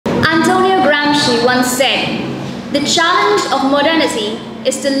Antonio Gramsci once said, "The challenge of modernity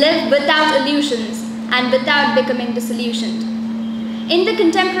is to live without illusions and without becoming disillusioned." In the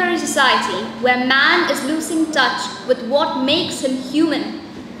contemporary society, where man is losing touch with what makes him human,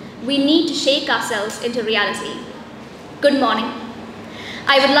 we need to shake ourselves into reality. Good morning.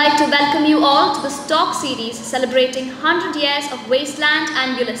 I would like to welcome you all to this talk series celebrating 100 years of Wasteland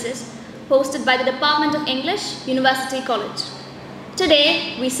and Ulysses, hosted by the Department of English, University College. Today,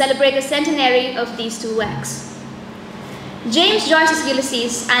 we celebrate the centenary of these two works. James Joyce's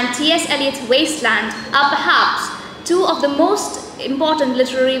Ulysses and T.S. Eliot's Wasteland are perhaps two of the most important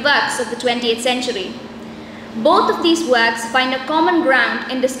literary works of the 20th century. Both of these works find a common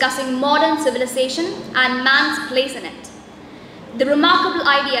ground in discussing modern civilization and man's place in it. The remarkable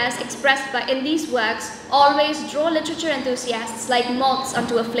ideas expressed in these works always draw literature enthusiasts like moths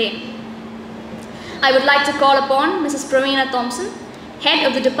onto a flame. I would like to call upon Mrs. Pravina Thompson, Head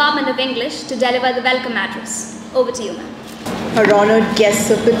of the Department of English, to deliver the welcome address. Over to you, ma'am. Our honored guests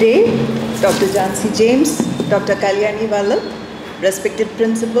of the day, Dr. Jancy James, Dr. Kalyani Vallath, respected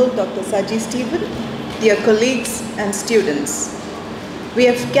Principal Dr. Saji Stephen, dear colleagues and students. We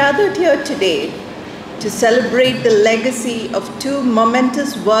have gathered here today to celebrate the legacy of two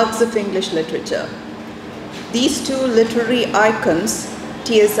momentous works of English literature. These two literary icons,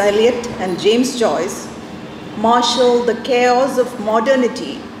 T.S. Eliot and James Joyce, marshal the chaos of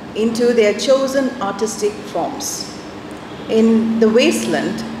modernity into their chosen artistic forms. In The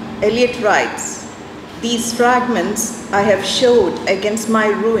Wasteland, Eliot writes, "These fragments I have showed against my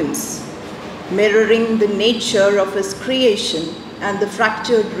ruins, mirroring the nature of his creation and the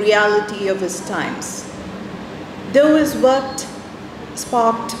fractured reality of his times." Though his work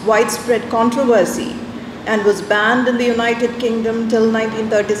sparked widespread controversy and was banned in the United Kingdom till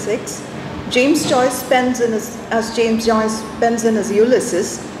 1936, as James Joyce pens in his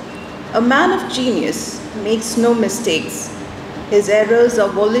Ulysses, a man of genius makes no mistakes. His errors are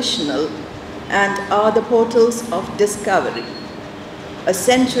volitional and are the portals of discovery. A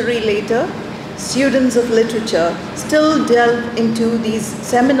century later, students of literature still delve into these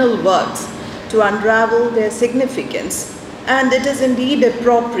seminal works to unravel their significance, and it is indeed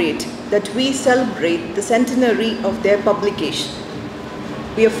appropriate that we celebrate the centenary of their publication.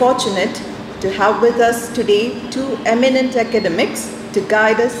 We are fortunate to have with us today two eminent academics to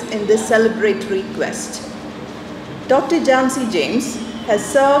guide us in this celebratory quest. Dr. Jancy James has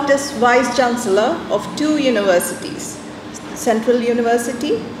served as Vice-Chancellor of two universities, Central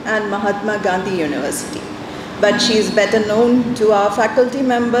University and Mahatma Gandhi University. But she is better known to our faculty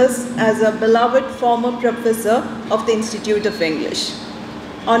members as a beloved former professor of the Institute of English.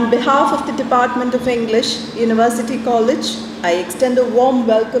 On behalf of the Department of English, University College, I extend a warm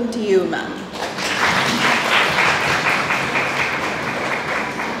welcome to you, ma'am.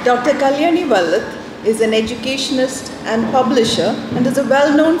 Dr. Kalyani Vallath is an educationist and publisher and is a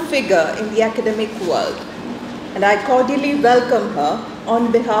well-known figure in the academic world, and I cordially welcome her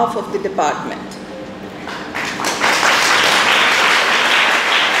on behalf of the department.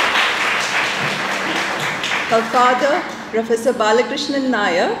 Her father, Professor Balakrishnan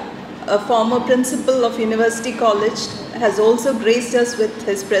Nair, a former principal of University College, has also graced us with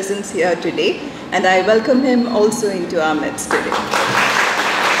his presence here today, and I welcome him also into our midst today.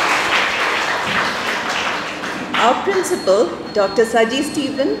 Our principal, Dr. Saji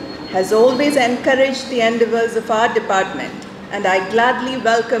Stephen, has always encouraged the endeavors of our department, and I gladly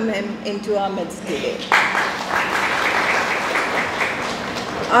welcome him into our midst today.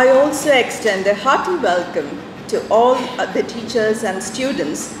 I also extend a hearty welcome to all the teachers and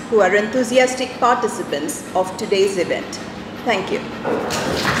students who are enthusiastic participants of today's event. Thank you.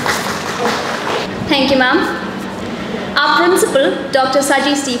 Thank you, ma'am. Our principal, Dr.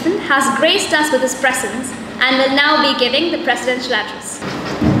 Saji Stephen, has graced us with his presence and will now be giving the presidential address.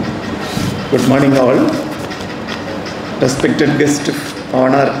 Good morning all. Respected guest of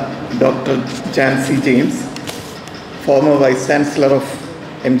honor, Dr. Jancy James, former Vice-Chancellor of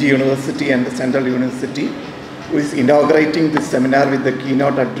MG University and the Central University, who is inaugurating this seminar with the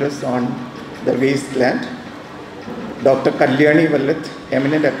keynote address on the Wasteland. Dr. Kalyani Vallath,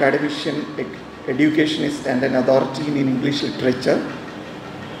 eminent academician, educationist and an authority in English literature,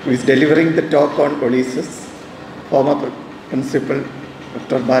 who is delivering the talk on Ulysses. Former Principal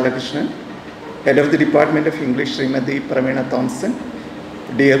Dr. Balakrishnan, Head of the Department of English, Srimati Pravina Thompson,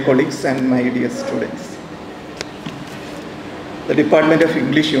 dear colleagues and my dear students. The Department of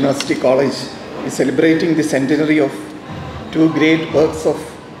English, University College is celebrating the centenary of two great works of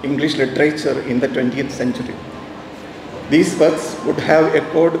English literature in the 20th century. These works would have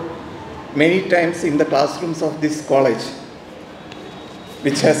echoed many times in the classrooms of this college.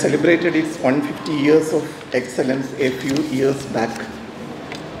 which has celebrated its 150 years of excellence a few years back.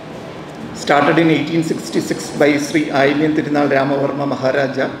 Started in 1866 by Sri Ailian Tirunal Ramavarma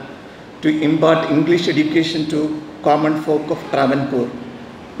Maharaja to impart English education to common folk of Travancore.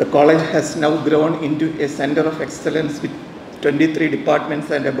 The college has now grown into a center of excellence with 23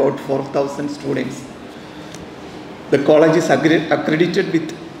 departments and about 4,000 students. The college is accredited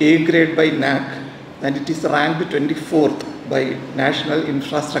with A grade by NAC, and it is ranked 24th by National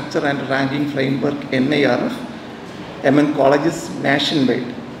Infrastructure and Ranking Framework (NIRF) among colleges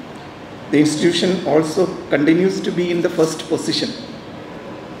nationwide. The institution also continues to be in the first position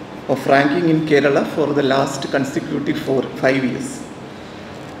of ranking in Kerala for the last consecutive 5 years.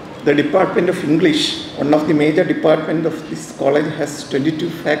 The Department of English, one of the major departments of this college, has 22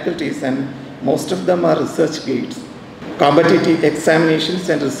 faculties and most of them are research grades. Competitive examinations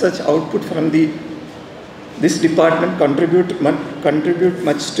and research output from this department contribute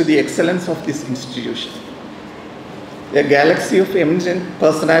much to the excellence of this institution. A galaxy of eminent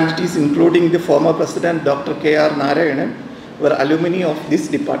personalities, including the former President Dr. K.R. Narayanan, were alumni of this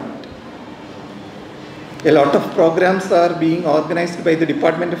department. A lot of programs are being organized by the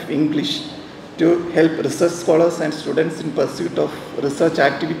Department of English to help research scholars and students in pursuit of research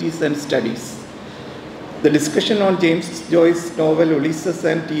activities and studies. The discussion on James Joyce's novel Ulysses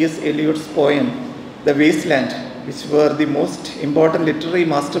and T.S. Eliot's poem The Wasteland, which were the most important literary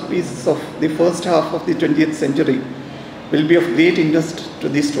masterpieces of the first half of the 20th century, will be of great interest to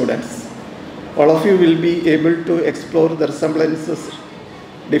the students. All of you will be able to explore the resemblances,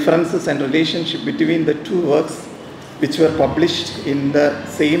 differences and relationship between the two works which were published in the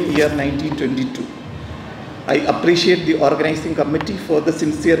same year 1922. I appreciate the organizing committee for the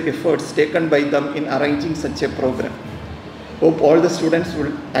sincere efforts taken by them in arranging such a program. Hope all the students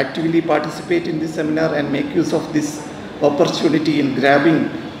will actively participate in this seminar and make use of this opportunity in grabbing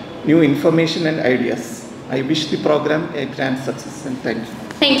new information and ideas. I wish the program a grand success and thank you.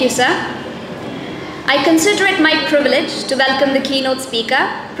 Thank you, sir. I consider it my privilege to welcome the keynote speaker,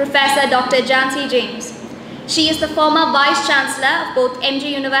 Professor Dr. Jancy James. She is the former Vice-Chancellor of both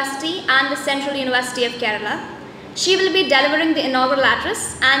MG University and the Central University of Kerala. She will be delivering the inaugural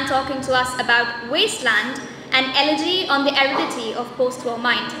address and talking to us about Wasteland, an elegy on the aridity of post-war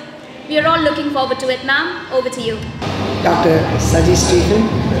mind. We are all looking forward to it, ma'am. Over to you. Dr. Stephen,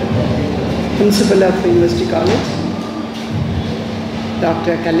 Principal of University College,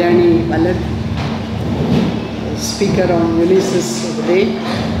 Dr. Kalyani Vallath, Speaker on Ulysses of the day,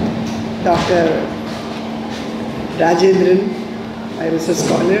 Dr. Rajendran, my research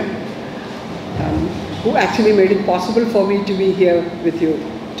scholar, who actually made it possible for me to be here with you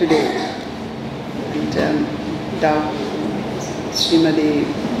today. And Dr. Srimati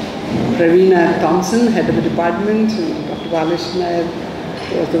Pravina Thompson, Head of the Department, and Dr. Vallath,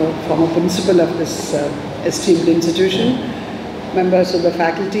 who was the former principal of this esteemed institution, members of the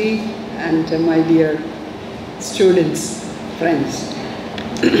faculty, and my dear students, friends.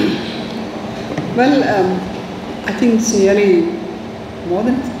 Well, I think it's nearly more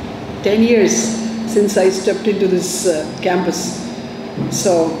than 10 years since I stepped into this campus.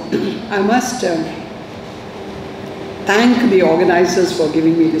 So I must thank the organizers for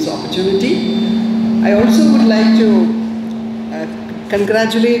giving me this opportunity. I also would like to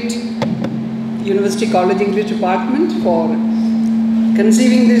congratulate University College English Department for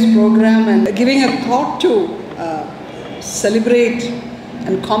conceiving this program and giving a thought to celebrate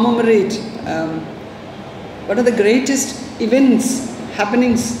and commemorate one of the greatest events,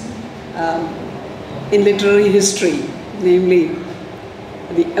 happenings in literary history, namely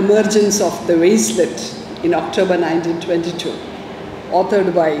the emergence of the Wasteland in October 1922,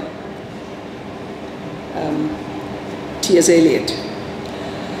 authored by T.S. Eliot.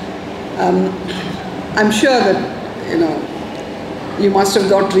 I'm sure that you must have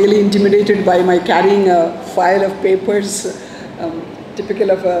got really intimidated by my carrying a file of papers,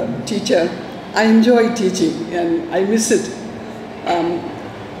 typical of a teacher. I enjoy teaching and I miss it.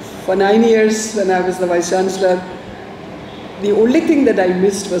 For 9 years when I was the Vice-Chancellor, the only thing that I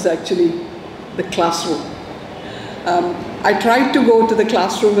missed was actually the classroom. I tried to go to the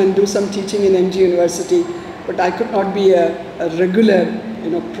classroom and do some teaching in MG University, but I could not be a regular,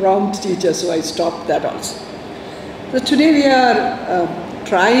 prompt teacher, so I stopped that also. So today we are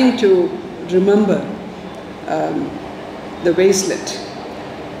trying to remember the Wasteland.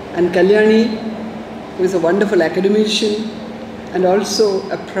 And Kalyani, who is a wonderful academician and also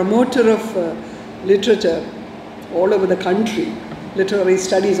a promoter of literature all over the country, literary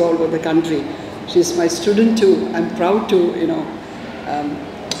studies all over the country. She's my student too. I'm proud to,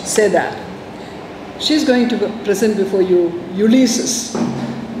 say that. She's going to present before you Ulysses,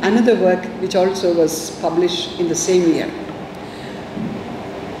 another work which also was published in the same year,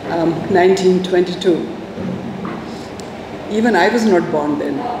 1922. Even I was not born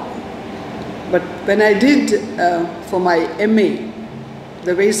then. But when I did for my MA,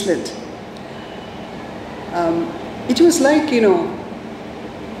 The Wasteland, it was like,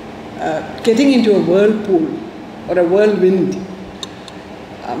 getting into a whirlpool or a whirlwind.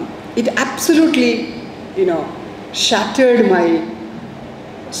 It absolutely, shattered my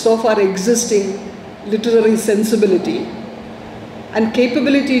so far existing literary sensibility and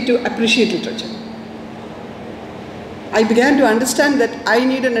capability to appreciate literature. I began to understand that I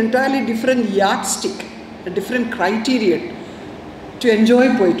need an entirely different yardstick, a different criterion to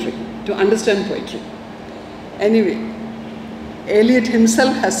enjoy poetry, to understand poetry. Anyway, Eliot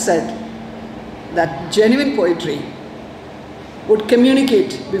himself has said that genuine poetry would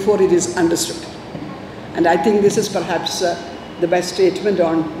communicate before it is understood. And I think this is perhaps the best statement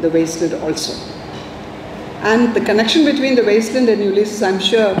on The Wasteland also. And the connection between The Wasteland and Ulysses, I'm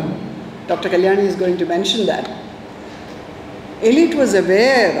sure Dr. Kalyani is going to mention that. Eliot was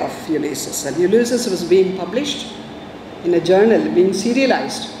aware of Ulysses, and Ulysses was being published in a journal, being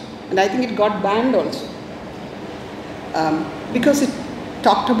serialized. And I think it got banned also. Because it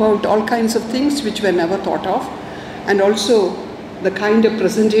talked about all kinds of things which were never thought of, and also the kind of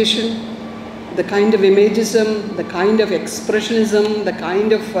presentation, the kind of imagism, the kind of expressionism, the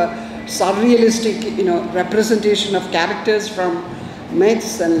kind of surrealistic, representation of characters from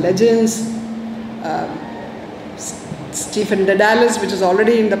myths and legends. Stephen Dedalus, which is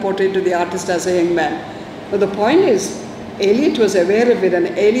already in the Portrait of the Artist as a Young Man. But the point is, Eliot was aware of it, and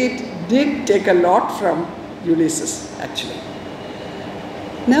Eliot did take a lot from Ulysses, actually.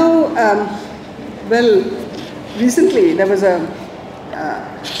 Now, recently there was a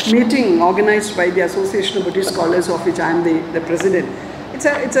meeting organized by the Association of Buddhist Scholars, of which I am the president.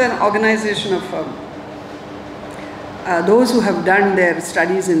 It's an organization of those who have done their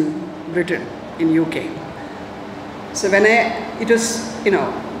studies in Britain, in UK. So when it was,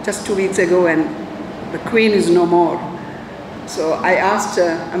 just 2 weeks ago, and the Queen is no more. So I asked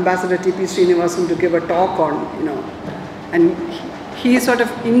Ambassador T.P. Srinivasan to give a talk on, and he sort of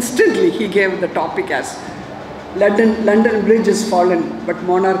instantly, he gave the topic as London Bridge is fallen, but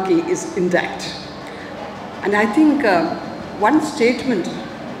monarchy is intact. And I think one statement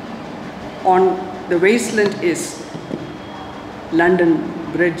on The Wasteland is London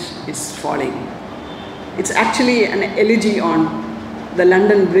Bridge is falling. It's actually an elegy on the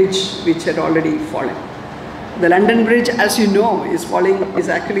London Bridge, which had already fallen. The London Bridge, as you know, is falling, is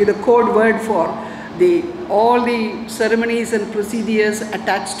actually the code word for all the ceremonies and procedures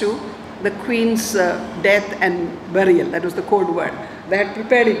attached to the Queen's death and burial. That was the code word. They had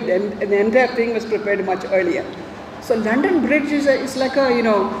prepared it, and the entire thing was prepared much earlier. So London Bridge is like a,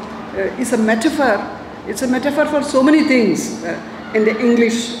 is a metaphor. It's a metaphor for so many things in the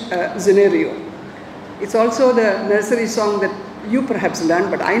English scenario. It's also the nursery song that you perhaps learned,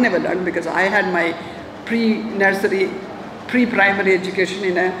 but I never learned because I had my pre-nursery, pre-primary education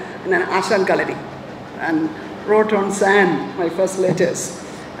in an Ashan Kalari, and wrote on sand my first letters,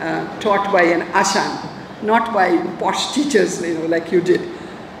 taught by an Ashan, not by posh teachers, like you did.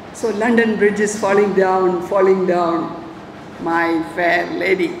 So London Bridge is falling down, my fair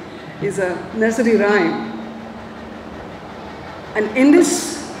lady, is a nursery rhyme. And in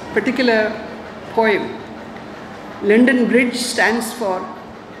this particular poem, London Bridge stands for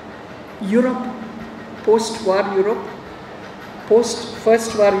Europe, post-war Europe,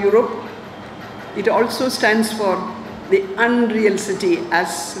 post-First War Europe. It also stands for the unreal city,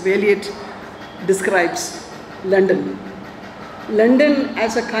 as Eliot describes London. London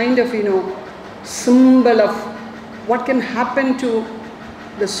as a kind of, symbol of what can happen to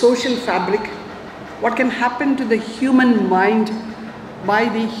the social fabric, what can happen to the human mind by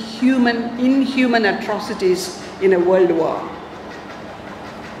the inhuman atrocities in a world war.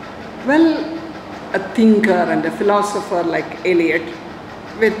 Well, a thinker and a philosopher like Eliot,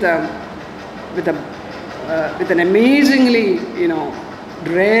 with an amazingly,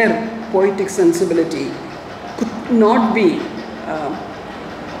 rare poetic sensibility, could not be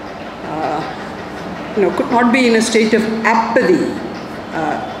in a state of apathy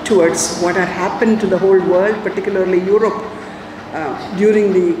towards what had happened to the whole world, particularly Europe,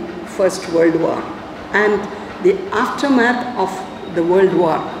 during the First World War, and the aftermath of the World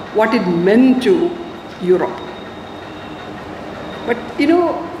War, what it meant to Europe. But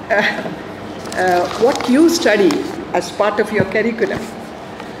what you study as part of your curriculum,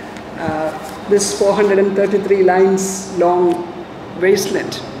 this 433 lines long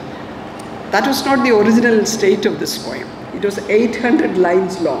Wasteland, that was not the original state of this poem. It was 800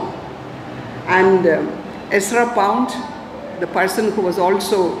 lines long. And Ezra Pound, the person who was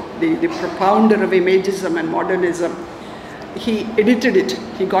also the propounder of imagism and modernism, he edited it.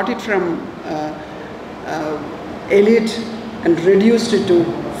 He got it from Eliot and reduced it to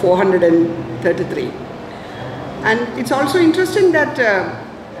 433. And it's also interesting that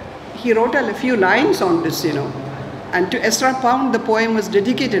he wrote a few lines on this, And to Ezra Pound, the poem was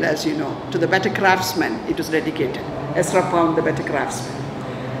dedicated, as you know, to the better craftsman. It was dedicated. Ezra Pound, the better craftsman.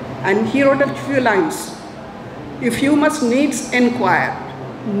 And he wrote a few lines. If you must needs inquire,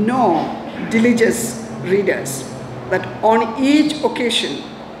 know, diligence readers, that on each occasion,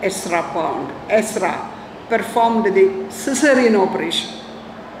 Ezra performed the Caesarean operation.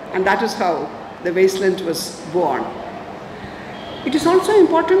 And that is how the wasteland was born. It is also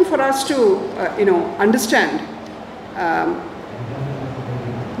important for us to, understand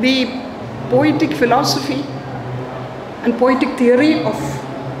the poetic philosophy and poetic theory of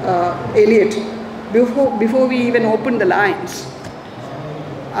Eliot before we even open the lines.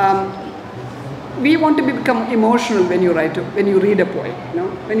 We want to become emotional when you read a poem.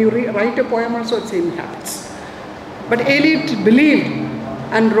 When you write a poem, also the same happens. But Eliot believed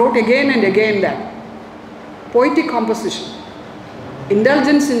and wrote again and again that poetic composition,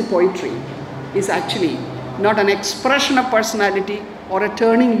 indulgence in poetry, is actually not an expression of personality or a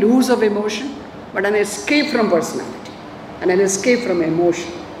turning loose of emotion, but an escape from personality and an escape from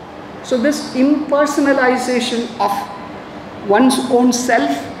emotion. So this impersonalization of one's own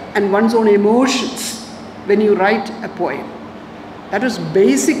self and one's own emotions when you write a poem, that was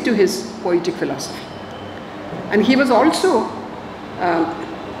basic to his poetic philosophy. And he was also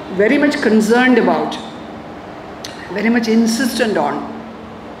very much concerned about, very much insistent on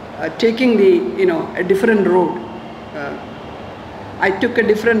taking a different road. I took a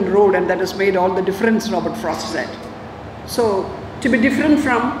different road and that has made all the difference, Robert Frost said. So to be different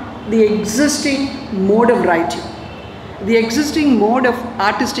from the existing mode of writing, the existing mode of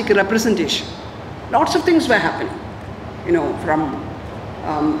artistic representation. Lots of things were happening, from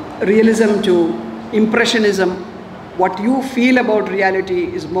realism to impressionism. What you feel about reality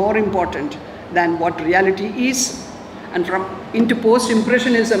is more important than what reality is. And into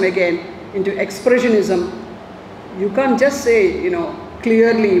post-impressionism again, into expressionism, you can't just say,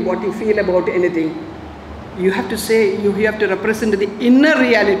 clearly what you feel about anything. You have to say, you have to represent the inner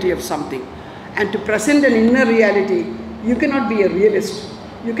reality of something. And to present an inner reality, you cannot be a realist.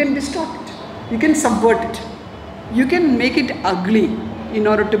 You can distort it. You can subvert it. You can make it ugly in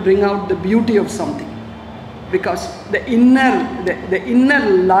order to bring out the beauty of something. Because the inner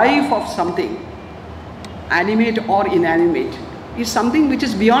life of something, animate or inanimate, is something which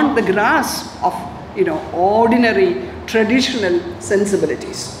is beyond the grasp of ordinary traditional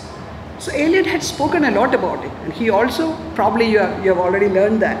sensibilities. So Eliot had spoken a lot about it, and he also, probably you have already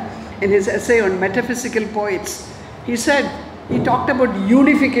learned that in his essay on metaphysical poets. He talked about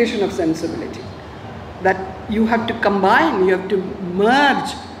unification of sensibility, that you have to combine, you have to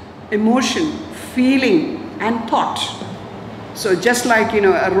merge emotion, feeling and thought. So just like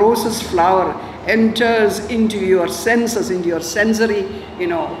a rose's flower enters into your senses, into your sensory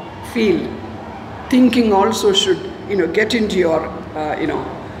field, thinking also should get into your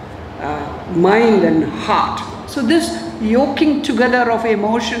mind and heart. So this yoking together of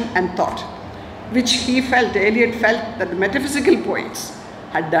emotion and thought, which Eliot felt that the metaphysical poets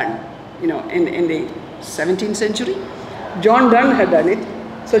had done in the 17th century. John Donne had done it.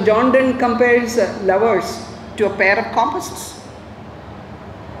 So John Donne compares lovers to a pair of compasses.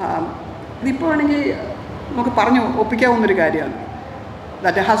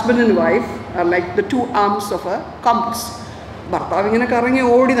 That a husband and wife are like the two arms of a compass. But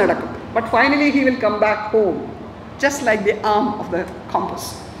finally he will come back home, just like the arm of the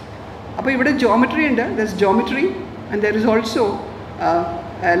compass. There's geometry and there is also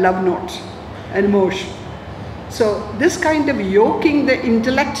a love note, an emotion. So this kind of yoking the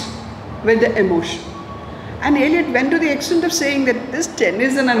intellect with the emotion. And Eliot went to the extent of saying that this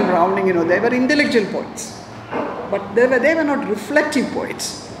Tennyson and Browning, they were intellectual poets, but they were not reflective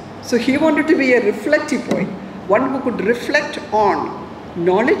poets. So he wanted to be a reflective poet, one who could reflect on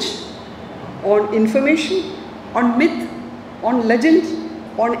knowledge, on information, on myth, on legend,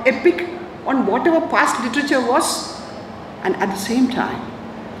 on epic, on whatever past literature was, and at the same time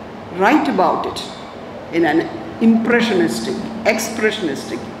write about it in an impressionistic,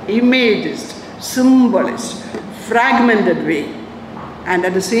 expressionistic, imagist, symbolist, fragmented way, and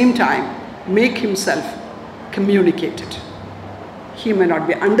at the same time make himself communicated. He may not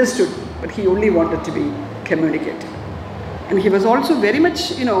be understood, but he only wanted to be communicated. And he was also very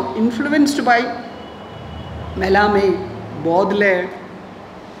much influenced by Mallarmé, Baudelaire.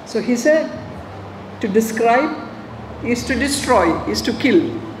 So he said, to describe is to destroy, is to kill.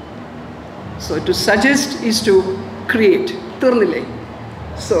 So to suggest is to create.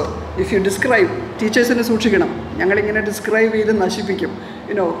 So if you describe, teachers in a suchiganam, yangalingana describe either nashipikum.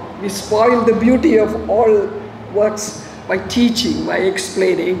 We spoil the beauty of all works by teaching, by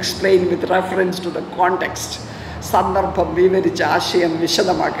explaining with reference to the context. Sandarbham vivaricha ashayam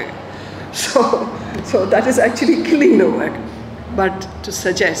vishadamake. So that is actually killing the work. But to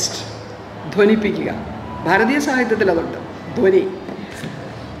suggest, dhwani pikiga. Bharatiya sahityathil adundu, dhwani.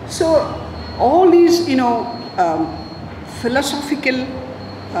 So all these, philosophical,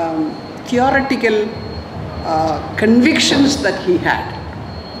 theoretical convictions that he had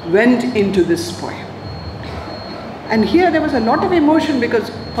went into this poem. And here there was a lot of emotion because,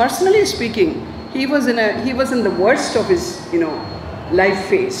 personally speaking, he was in the worst of his, life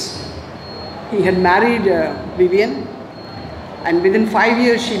phase. He had married Vivian, and within 5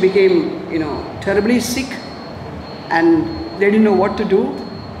 years she became, terribly sick, and they didn't know what to do.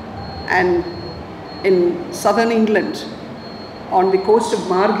 And in southern England, on the coast of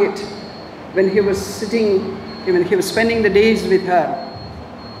Margate, when he was spending the days with her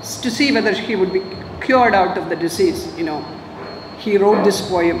to see whether she would be cured out of the disease, he wrote this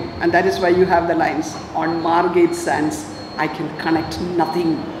poem, and that is why you have the lines, on Margate sands, I can connect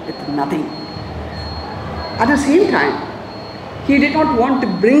nothing with nothing. At the same time, he did not want to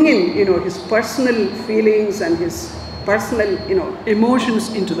bring in, his personal feelings and his personal,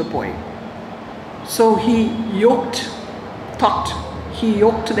 emotions into the poem. So he yoked thought, he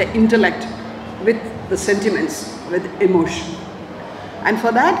yoked the intellect with the sentiments, with emotion. And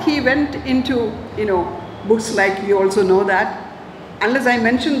for that he went into, books like, you also know that, unless I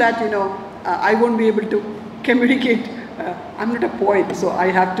mention that, I won't be able to communicate. I'm not a poet, so I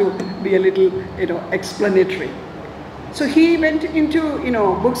have to be a little, explanatory. So he went into,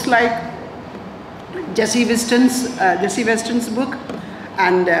 books like Jessie Weston's book,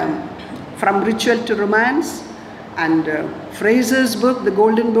 and From Ritual to Romance, and Fraser's book, The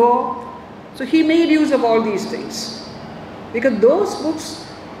Golden Bough. So he made use of all these things, because those books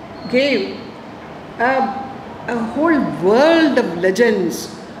gave a whole world of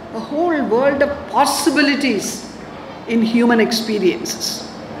legends, a whole world of possibilities in human experiences,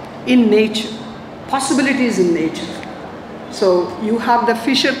 in nature, possibilities in nature. So you have the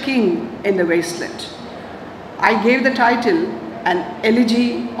Fisher King in the Wasteland. I gave the title an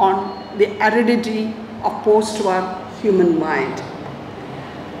elegy on the aridity of post-war human mind.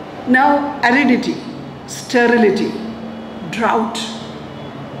 Now, aridity, sterility, drought,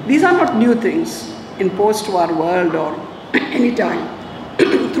 these are not new things in post-war world or any time.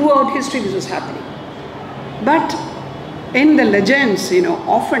 Throughout history this is happening. But in the legends,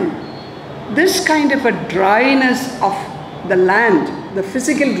 often this kind of a dryness of the land, the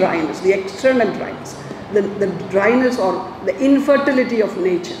physical dryness, the external dryness, the dryness or the infertility of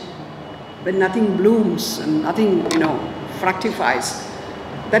nature, when nothing blooms and nothing, fructifies,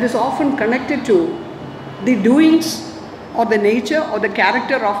 that is often connected to the doings or the nature or the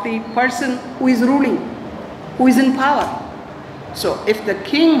character of the person who is ruling, who is in power. So if the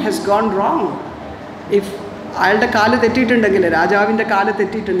king has gone wrong, if അയാളുടെ കാല് തെറ്റിയിട്ടുണ്ടെങ്കിൽ, രാജാവിൻ്റെ കാല്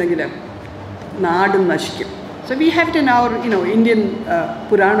തെറ്റിയിട്ടുണ്ടെങ്കിൽ നാടും നശിക്കും. So we have it in our Indian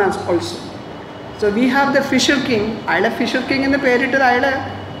Puranas also. So we have the Fisher King. അയാളെ Fisher King എന്ന് പേരിട്ടത് അയാളെ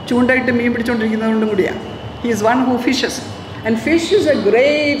ചൂണ്ടായിട്ട് മീൻ പിടിച്ചുകൊണ്ടിരിക്കുന്നതുകൊണ്ടും കൂടിയാണ്. He is one who fishes. And fish is a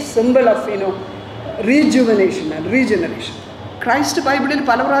great symbol of rejuvenation and regeneration. Christ ബൈബിളിൽ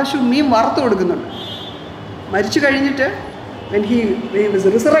പല പ്രാവശ്യവും മീൻ വറുത്ത് കൊടുക്കുന്നുണ്ട്. മരിച്ചു കഴിഞ്ഞിട്ട് when he was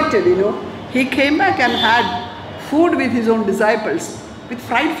resurrected, he came back and had food with his own disciples with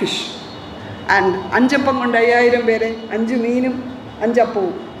fried fish. And anjappam kondu 5000 pere, 5 meenum 5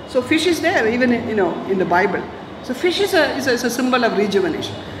 appavum. So fish is there even in the Bible. So fish is a symbol of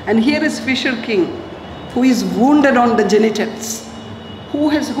rejuvenation. And here is Fisher King, who is wounded on the genitals, who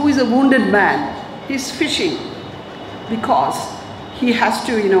is a wounded man. He is fishing because he has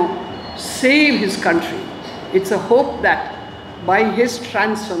to save his country. It's a hope that by his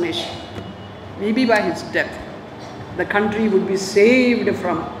transformation, maybe by his death, the country would be saved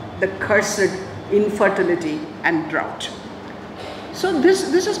from the cursed infertility and drought. So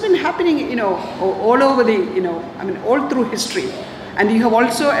this has been happening, all over the, all through history. And you have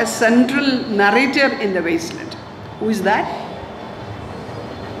also a central narrator in the Wasteland. Who is that?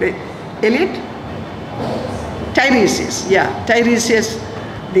 Eliot? Tiresias, yeah, Tiresias,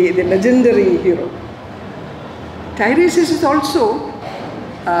 the legendary hero. Tiresias is also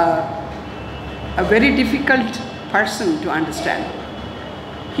a very difficult person to understand.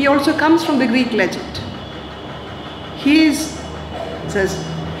 He also comes from the Greek legend. He is, it says,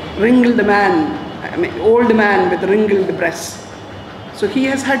 wrinkled man, I mean, old man with wrinkled breasts. So he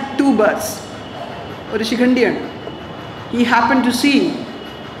has had 2 births. Or he happened to see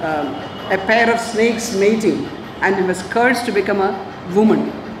a pair of snakes mating, and he was cursed to become a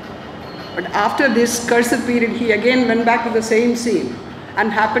woman. But after this cursed period, he again went back to the same scene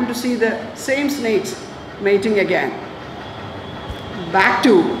and happened to see the same snakes mating again. Back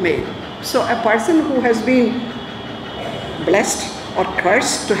to male. So a person who has been blessed or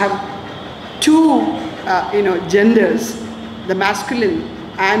cursed to have 2 genders, the masculine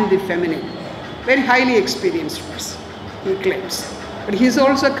and the feminine, very highly experienced person, he claims. But he is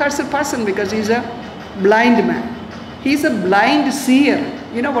also a cursed person because he is a blind man. He is a blind seer.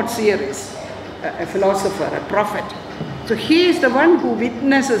 You know what seer is? A philosopher, a prophet. So he is the one who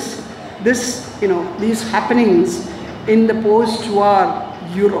witnesses this, these happenings in the post-war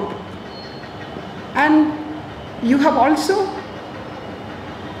Europe. And you have also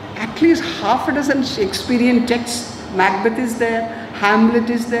at least half a dozen Shakespearean texts. Macbeth is there, Hamlet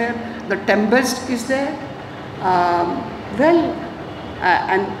is there, The Tempest is there.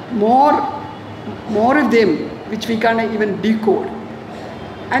 And more of them which we can't even decode.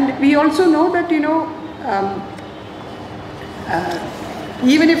 And we also know that,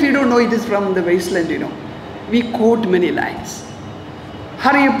 even if you don't know it is from the wasteland, we quote many lines.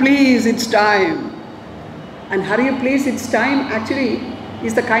 Hurry please, it's time. And hurry please, it's time actually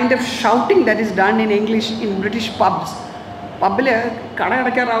is the kind of shouting that is done in English in British pubs. Hurry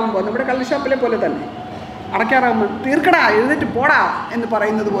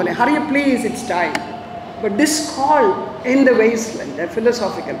please, it's time. But this call in the wasteland, a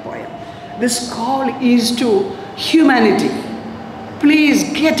philosophical poem, this call is to humanity. Please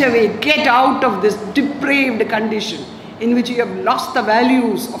get away, get out of this depraved condition in which you have lost the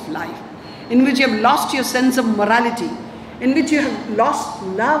values of life, in which you have lost your sense of morality, in which you have lost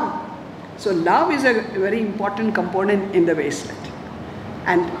love. So love is a very important component in the wasteland.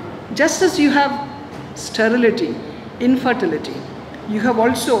 And just as you have sterility, infertility, you have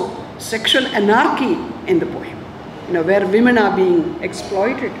also sexual anarchy in the poem, where women are being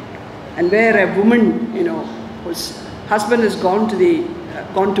exploited, and where a woman, whose husband has gone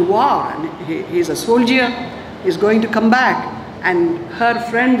to war, and he is a soldier, is going to come back, and her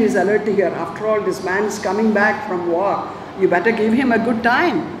friend is alerting her, after all, this man is coming back from war, you better give him a good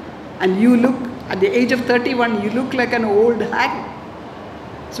time. And you look, at the age of 31, you look like an old hag.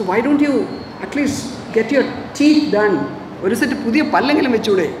 So why don't you at least get your teeth done? But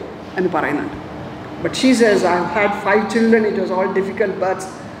she says, I've had 5 children, it was all difficult births.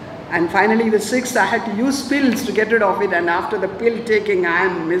 And finally the 6th, I had to use pills to get rid of it, and after the pill taking, I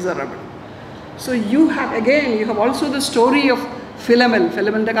am miserable. So you have also the story of Philomel.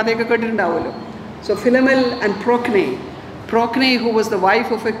 So Philomel and Procne, who was the wife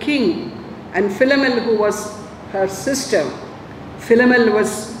of a king, and Philomel, who was her sister. Philomel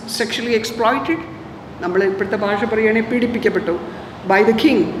was sexually exploited by the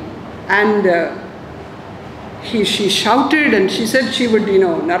king. And she shouted, and she said she would,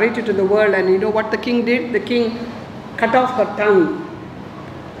 narrate it to the world. And you know what the king did? The king cut off her tongue.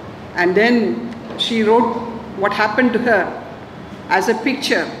 And then she wrote what happened to her as a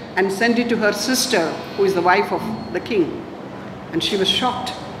picture and sent it to her sister, who is the wife of the king. And she was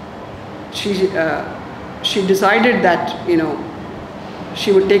shocked. She decided that,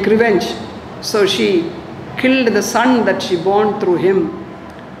 she would take revenge. So she killed the son that she bore through him,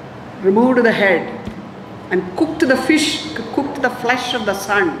 removed the head, and cooked the flesh of the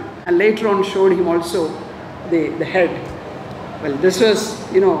son, and later on showed him also the head. Well, this was,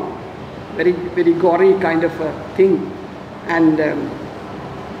 very, very gory kind of a thing. And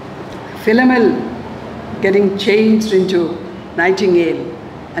Philomel getting changed into nightingale,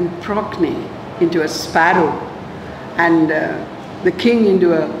 and Procne into a sparrow, and the king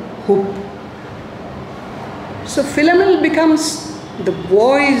into a hoop. So Philomel becomes the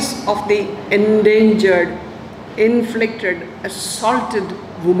voice of the endangered, inflicted, assaulted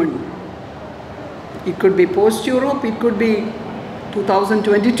woman. It could be post-Europe, it could be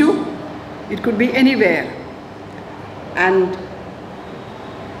 2022, it could be anywhere. And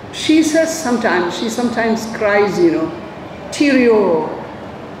she sometimes cries, Tyrio.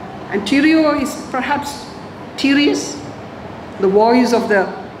 And Tyrio is perhaps Tyrius, the voice of the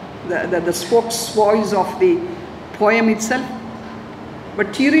spokes voice of the poem itself.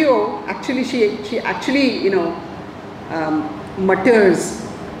 But Tyrio, actually, she actually, mutters,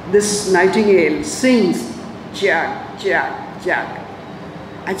 this nightingale sings, jag, jag, jag.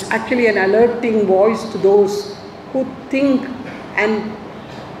 It's actually an alerting voice to those who think and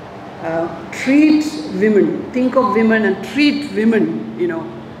treat women, think of women and treat women, you know,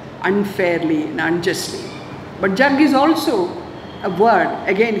 unfairly and unjustly. But jag is also a word.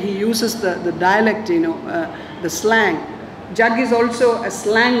 Again, he uses the dialect, you know, the slang. Jag is also a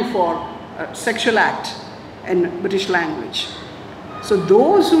slang for sexual act in British language. So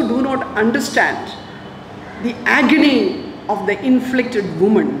those who do not understand the agony of the inflicted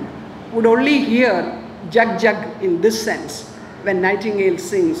woman would only hear jag jag in this sense when Nightingale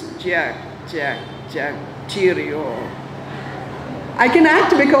sings jag, jag, jag, cheerio. I can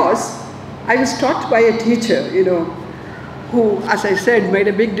act because I was taught by a teacher, you know, who, as I said, made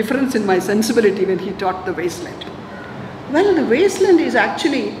a big difference in my sensibility when he taught the Wasteland. Well, the Wasteland is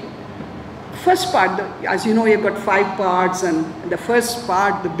actually, first part, as you know, you've got 5 parts, and the first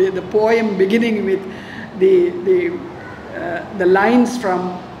part, the poem beginning with the lines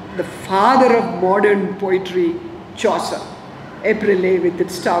from the father of modern poetry, Chaucer, April with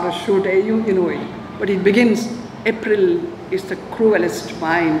its star shoot, you know it. But it begins, April is the cruelest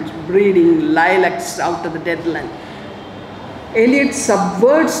mind, breeding lilacs out of the dead land. Eliot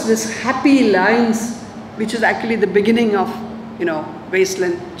subverts these happy lines, which is actually the beginning of, you know,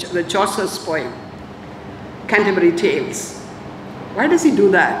 Wasteland, the Chaucer's poem, Canterbury Tales. Why does he do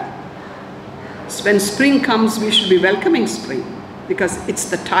that? When spring comes, we should be welcoming spring, because it's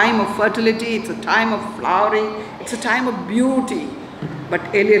the time of fertility, it's a time of flowering, it's a time of beauty. But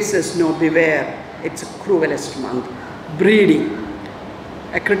Eliot says, no, beware, it's the cruelest month, breeding.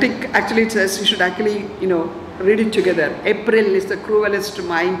 A critic actually says, you should actually, you know, read it together. April is the cruelest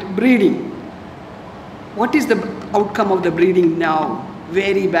mind, breeding. What is the outcome of the breeding now?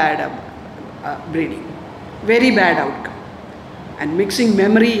 Very bad breeding, very bad outcome. And mixing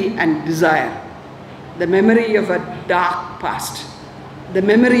memory and desire, the memory of a dark past, the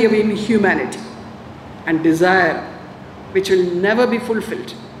memory of inhumanity, and desire, which will never be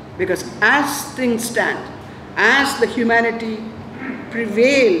fulfilled. Because as things stand, as the humanity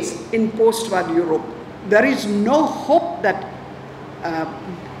prevails in post-war Europe, there is no hope that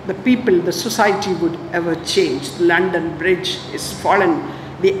the people, the society would ever change. London Bridge is fallen.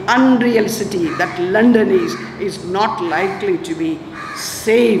 The unreal city that London is not likely to be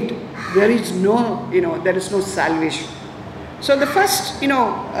saved. There is no, you know, there is no salvation. So the first, you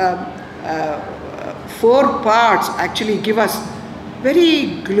know, 4 parts actually give us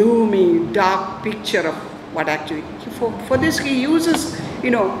very gloomy, dark picture of what actually, for this he uses,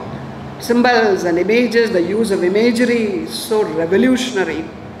 you know, symbols and images. The use of imagery is so revolutionary.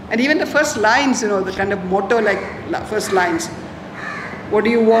 And even the first lines, you know, the kind of motto like first lines, what do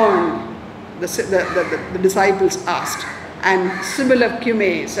you want? The disciples asked. And Sibyl of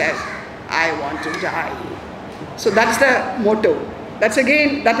Cumae says, I want to die. So that's the motto. That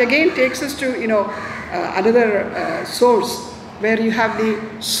again takes us to, you know, another source where you have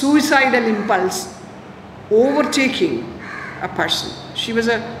the suicidal impulse overtaking a person. She was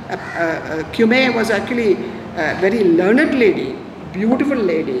Cumae was actually a very learned lady, beautiful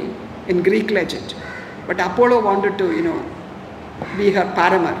lady in Greek legend. But Apollo wanted to, you know, be her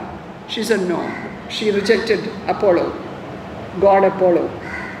paramour. She said no. She rejected Apollo, God Apollo.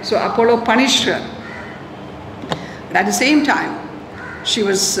 So Apollo punished her. But at the same time, she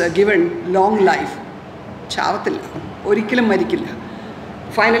was given long life.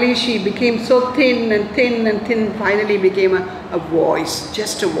 Finally, she became so thin and thin and thin, finally became a voice,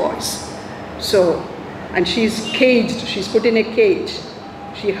 just a voice. So, and she's caged, she's put in a cage.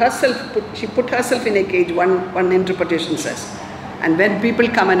 She put herself in a cage, one interpretation says. And when people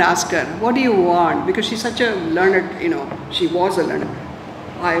come and ask her, what do you want? Because she's such a learned, you know, she was a learned.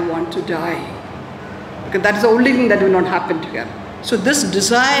 I want to die. Because that is the only thing that will not happen to her. So this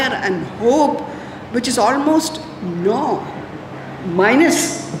desire and hope, which is almost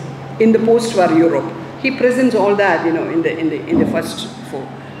minus in the post-war Europe. He presents all that, you know, in the first 4.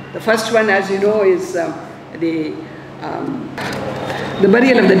 The first one, as you know, is the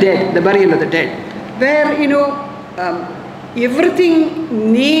burial of the dead. The burial of the dead, where, you know,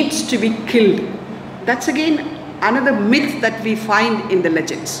 everything needs to be killed. That's again another myth that we find in the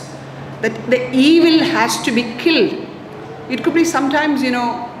legends, that the evil has to be killed. It could be sometimes, you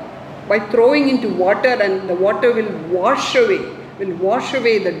know, by throwing into water, and the water will wash away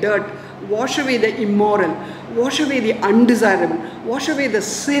the dirt, wash away the immoral, wash away the undesirable, wash away the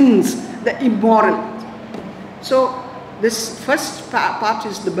sins, the immoral. So this first part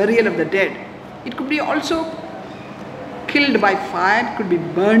is the burial of the dead. It could be also killed by fire, it could be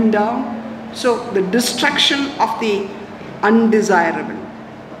burned down. So the destruction of the undesirable,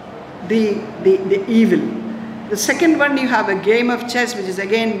 the evil. The second one, you have a game of chess, which is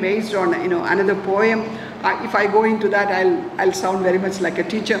again based on, you know, another poem. If I go into that, I'll sound very much like a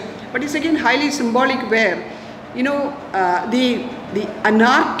teacher. but it's again highly symbolic where, you know, the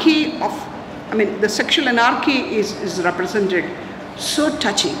anarchy of, I mean, the sexual anarchy is represented so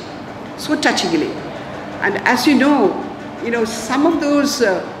touching, so touchingly. And as you know, some of those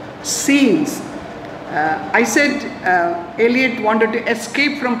scenes, I said Eliot wanted to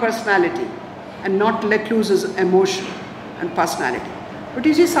escape from personality and not let loose his emotion and personality. But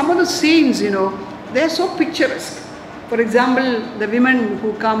you see, some of the scenes, they are so picturesque. For example, the women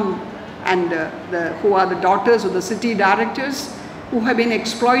who come and who are the daughters of the city directors, who have been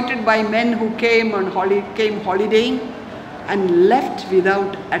exploited by men who came holidaying and left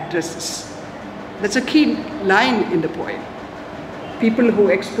without addresses. That's a key line in the poem. People who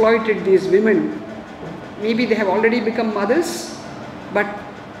exploited these women, maybe they have already become mothers, but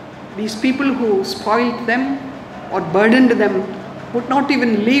these people who spoiled them or burdened them would not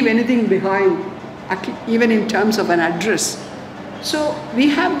even leave anything behind, even in terms of an address. So we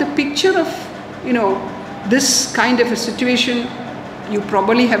have the picture of, this kind of a situation. You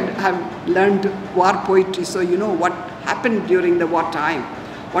probably have learned war poetry, so you know what happened during the wartime,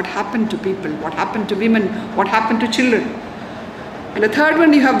 what happened to people, what happened to women, what happened to children. And the third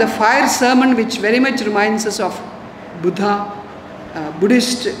one, you have the fire sermon, which very much reminds us of Buddha,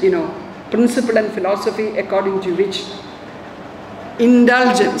 Buddhist, principle and philosophy, according to which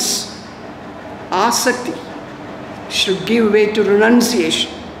indulgence, asakti, should give way to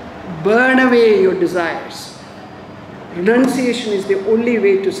renunciation. Burn away your desires. Renunciation is the only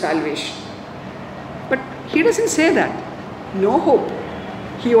way to salvation. But he doesn't say that. No hope.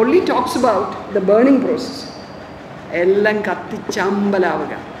 He only talks about the burning process.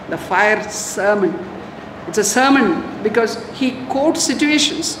 The fire sermon. It's a sermon because he quotes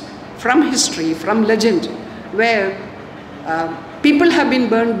situations from history, from legend, where people have been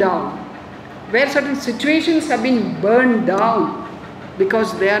burned down, where certain situations have been burned down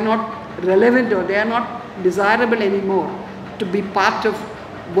because they are not relevant or they are not desirable anymore to be part of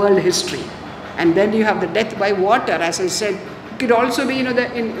world history. And then you have the death by water, as I said. It could also be,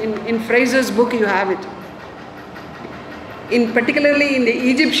 in Fraser's book you have it. Particularly in the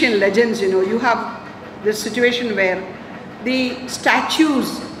Egyptian legends, you have this situation where the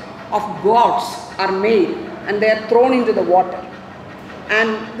statues of gods are made and they are thrown into the water.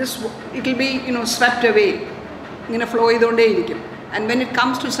 And it will be, swept away, flow. And when it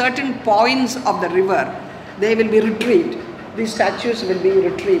comes to certain points of the river, they will be retrieved. These statues will be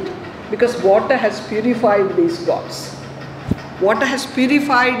retrieved because water has purified these gods. Water has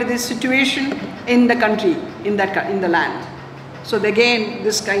purified this situation in the country, in the land. So again,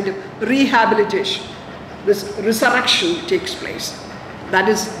 this kind of rehabilitation, this resurrection takes place. That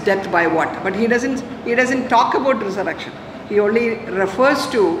is death by water. But he doesn't talk about resurrection. He only refers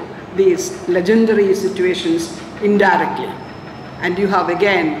to these legendary situations indirectly. And you have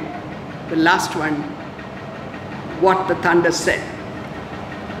again the last one, what the thunder said.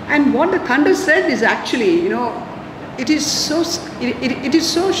 And what the thunder said is actually, it is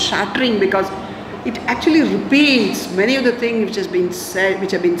so shattering because it actually repeats many of the things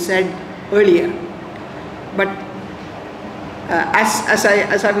which have been said earlier. But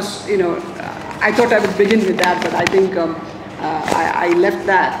as I was, I thought I would begin with that, but I think I left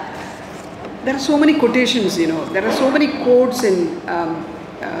that. There are so many quotations, there are so many quotes in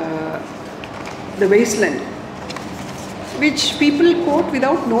the Wasteland, which people quote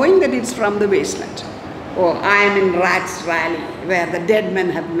without knowing that it's from the Wasteland. Or I am in Rat's Valley, where the dead men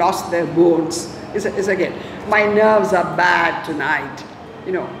have lost their bones. Is again, my nerves are bad tonight.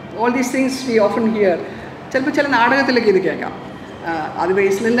 All these things we often hear.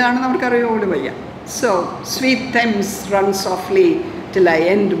 So, sweet Thames run softly till I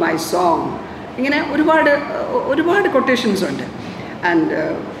end my song. Quotations on it. And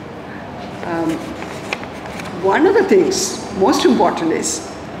one of the things, most important, is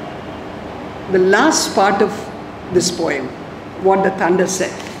the last part of this poem, what the thunder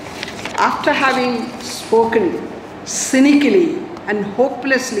said. After having spoken cynically and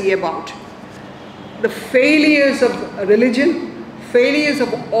hopelessly about the failures of religion, failures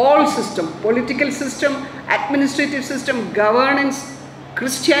of all systems, political system, administrative system, governance,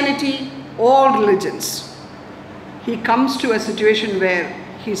 Christianity, all religions, he comes to a situation where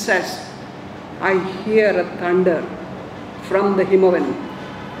he says, I hear a thunder from the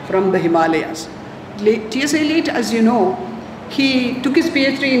Himalayas. T.S. Eliot, as you know, he took his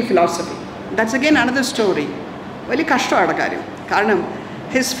PhD in philosophy. That's again another story.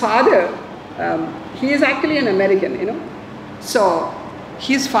 His father, he is actually an American, So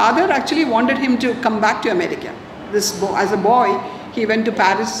his father actually wanted him to come back to America. As a boy, he went to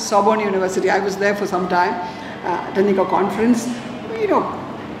Paris, Sorbonne University. I was there for some time, attending a conference.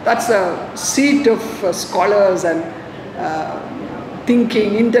 that's a seat of scholars and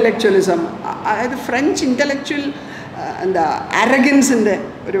thinking, intellectualism. The French intellectual and the arrogance in the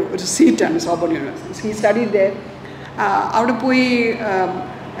seat and Sorbonne University. He studied there. Out of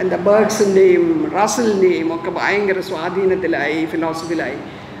and the Burke's name, Russell's name, philosophy.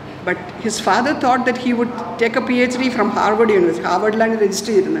 But his father thought that he would take a PhD from Harvard University. Harvard land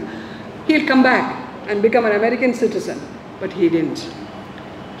registered. He'll come back and become an American citizen. But he didn't.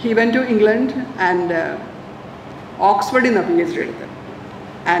 He went to England and Oxford in a PhD.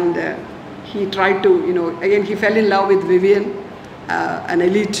 And he tried to, again he fell in love with Vivian, an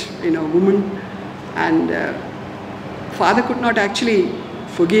elite, woman. And father could not actually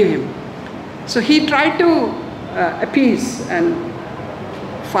forgive him. So he tried to appease, and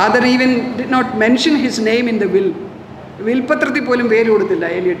father even did not mention his name in the will. Vilpatrathi polum peru koduthilla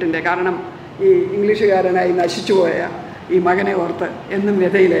Eliotinte karanam ee Englishkaranai nashichu poya ee magane orthu ennum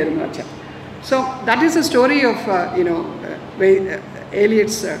vedayilayirunnu achan. So that is the story of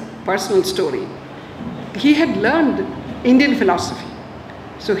Eliot's personal story. He had learned Indian philosophy.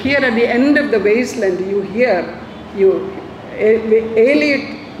 So here at the end of the wasteland you hear Eliot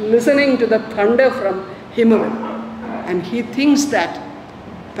listening to the thunder from Himavan, and he thinks that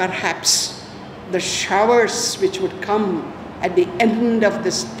perhaps the showers which would come at the end of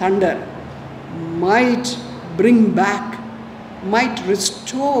this thunder might bring back, might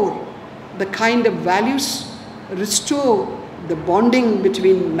restore the kind of values, restore the bonding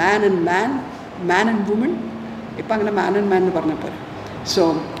between man and man, man and woman. Man and man.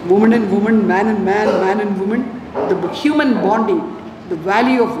 So woman and woman, man and man, man and woman, the human bonding, the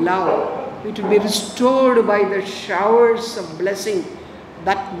value of love, it will be restored by the showers of blessing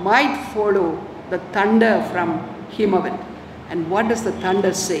that might follow the thunder from Himavan. And what does the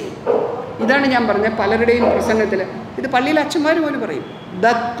thunder say? ഇതാണ് ഞാൻ പറഞ്ഞ പലരുടെയും പ്രസംഗത്തിൽ ഇത് പള്ളിയിൽ അച്ഛന്മാർ പോലും പറയും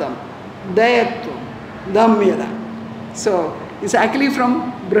ദത്തം ദയത്വം ദമ്യത. So it's actually from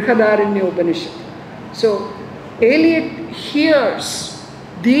Brihadaranya Upanishad. So Eliot hears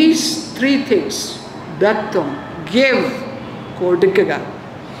these three things: ദത്തം, give, കൊടുക്കുക,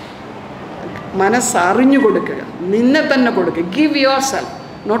 മനസ്സറിഞ്ഞു കൊടുക്കുക, നിന്നെ തന്നെ കൊടുക്കുക. Give yourself.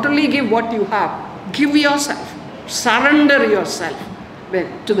 Not only give what you have, give yourself. Surrender yourself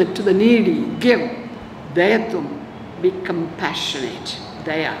to the needy. Give. Dayatvam. Be compassionate.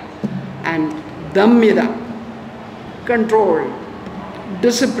 Daya. And dhammyada. Control.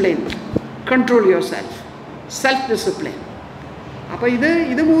 Discipline. Control yourself. Self-discipline. അപ്പോൾ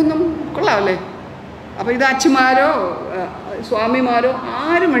ഇത് മൂന്നും കൊള്ളാമല്ലേ? അപ്പോൾ ഇത് അച്ഛന്മാരോ സ്വാമിമാരോ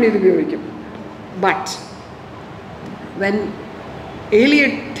ആരും വേണ്ടി ഇത് ഉപയോഗിക്കും. But when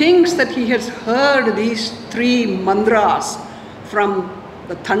Eliot thinks that he has heard these three mantras from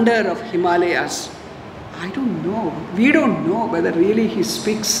the thunder of Himalayas, I don't know, we don't know whether really he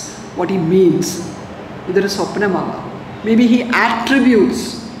speaks what he means. Idhar swapnamava. Maybe he attributes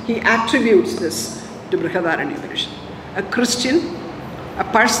this to Brihadaranya Upanishad. A Christian, a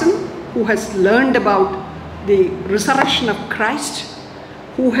person who has learned about the resurrection of Christ,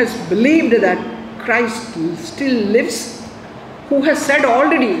 who has believed that Christ still lives, who has said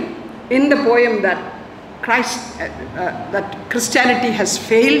already in the poem that that Christianity has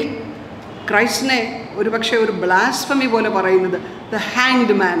failed. Christne oru pakshe oru blasphemy pole parayunnathu the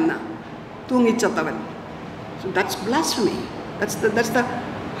hanged man, thoongichattavan. So that's blasphemy. That's the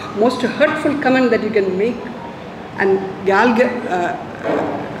most hurtful comment that you can make. And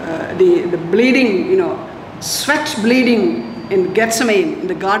the bleeding, sweat bleeding in Gethsemane, in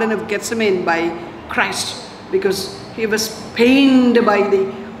the Garden of Gethsemane by Christ, because he was pained by the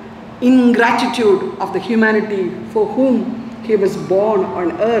ingratitude of the humanity for whom he was born on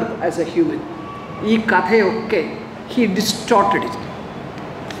earth as a human. He distorted it.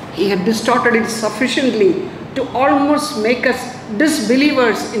 He had distorted it sufficiently to almost make us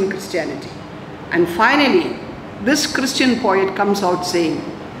disbelievers in Christianity. And finally, this Christian poet comes out saying,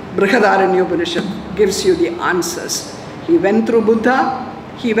 Brihadaranya Upanishad gives you the answers. He went through Buddha,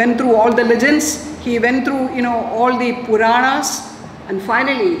 he went through all the legends, he went through, all the Puranas, and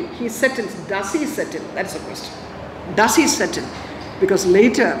finally he settles. Does he settle? That's the question. Does he settle? Because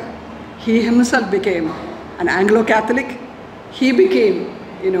later he himself became an Anglo-Catholic. He became,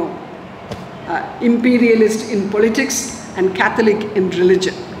 imperialist in politics and Catholic in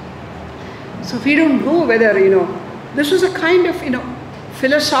religion. So we don't know whether, this was a kind of,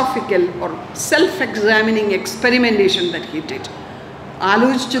 philosophical or self-examining experimentation that he did.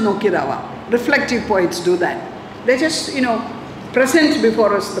 Alochichu nokkidava. Reflective poets do that. They just, present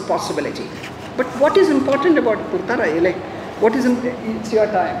before us the possibility. But what is important about Kurtara? What is it's your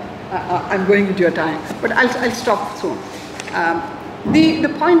time. I'm going into your time, but I'll stop soon. The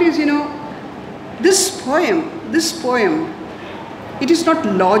point is, this poem, it is not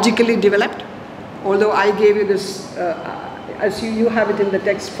logically developed, although I gave you this, as you have it in the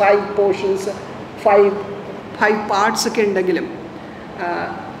text, 5 portions, 5 parts.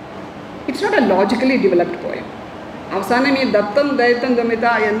 It's not a logically developed poem. അവസാനം ഈ ദത്തം ദൈത്തം തമ്മിൽ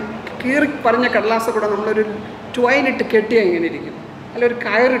കീറി പറഞ്ഞ കടലാസ കൂടെ നമ്മളൊരു ട്വൈനിട്ട് കെട്ടി അങ്ങനെ ഇരിക്കും, അല്ല ഒരു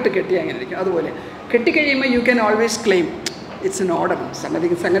കയറിട്ട് കെട്ടി അങ്ങനെ ഇരിക്കും. അതുപോലെ കെട്ടിക്കഴിയുമ്പോൾ you can always claim it's an order, സംഗതി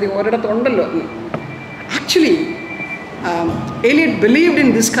ഒരിടത്തുണ്ടല്ലോ. Actually Eliot believed in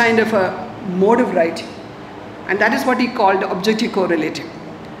this kind of a mode of writing, and that is what he called objective correlative.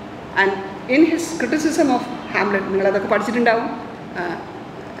 And in his criticism of Hamlet, ningaladokku padichittundavu,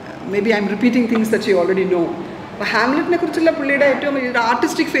 maybe I am repeating things that you already know. But Hamletne kurichulla pulliyude ettavum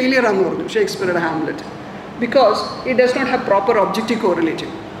artistic failure aanu parnu Shakespeare's Hamlet, because it does not have proper objective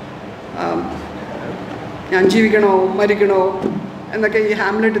correlative. ഞാൻ ജീവിക്കണോ മരിക്കണോ എന്നൊക്കെ ഈ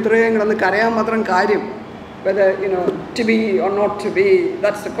Hamlet ഇത്രയും കിടന്ന് കരയാൻ മാത്രം കാര്യം, whether to be or not to be,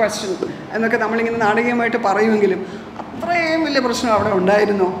 that's the question എന്നൊക്കെ നമ്മളിങ്ങനെ നാടകീയമായിട്ട് പറയുമെങ്കിലും അത്രയും വലിയ പ്രശ്നം അവിടെ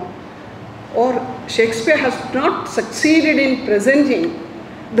ഉണ്ടായിരുന്നോ? Or Shakespeare has not succeeded in presenting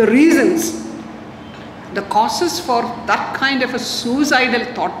the reasons, the causes for that kind of a suicidal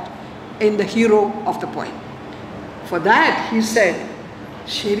thought in the hero of the poem. For that he said,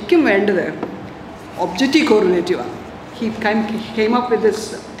 ശരിക്കും വേണ്ടത് objective correlative. He came up with this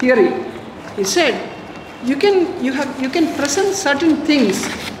theory. He said, you can present certain things,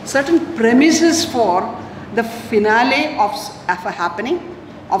 certain premises for the finale of a happening,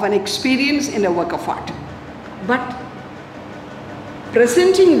 of an experience in a work of art. But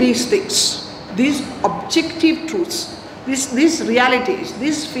presenting these things, these objective truths, these realities,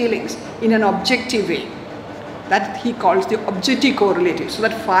 these feelings in an objective way, that he calls the objective correlative. So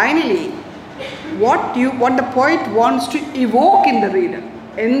that finally, what the poet wants to evoke in the reader,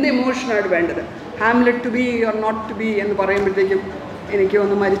 എന്ത് ഇമോഷനാണ് വേണ്ടത്, Hamlet to B or not to B എന്ന് പറയുമ്പോഴത്തേക്കും എനിക്ക്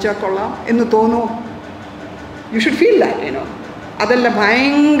ഒന്ന് മരിച്ചാൽ കൊള്ളാം എന്ന് തോന്നുമോ? You should feel that. അതല്ല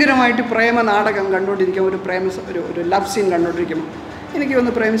ഭയങ്കരമായിട്ട് പ്രേമ നാടകം കണ്ടുകൊണ്ടിരിക്കും, ഒരു ലവ് സീൻ കണ്ടുകൊണ്ടിരിക്കുമ്പോൾ എനിക്ക്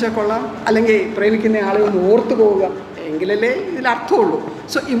ഒന്ന് പ്രേമിച്ചാൽ കൊള്ളാം, അല്ലെങ്കിൽ പ്രേമിക്കുന്ന ആളെ ഒന്ന് ഓർത്തു പോവുക, എങ്കിലല്ലേ ഇതിൽ അർത്ഥമുള്ളൂ.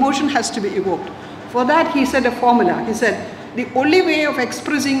 So emotion has to B evoked. For that he said A formula. He said the only way of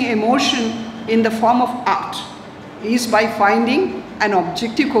expressing emotion in the form of art is by finding an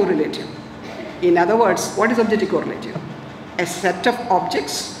objective correlative. In other words, what is objective correlative? A set of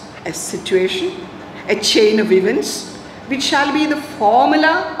objects, a situation, a chain of events which shall be the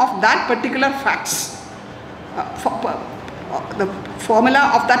formula of that particular facts, the formula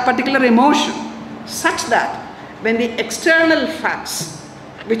of that particular emotion, such that when the external facts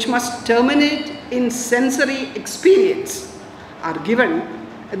which must terminate in sensory experience are given,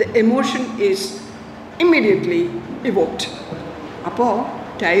 the emotion is immediately evoked. അപ്പോൾ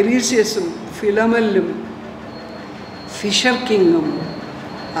ടൈറീഷ്യസും ഫിലമലും Fisher കിങ്ങും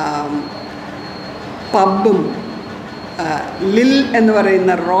പബ്ബും ലിൽ എന്ന്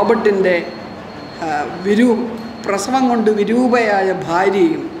പറയുന്ന റോബർട്ടിൻ്റെ പ്രസവം കൊണ്ട് വിരൂപയായ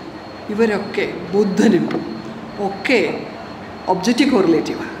ഭാര്യയും ഇവരൊക്കെ ബുദ്ധനും ഒക്കെ objective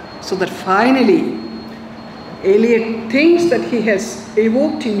കോറിലേറ്റീവാണ്. So that finally Eliot thinks that he has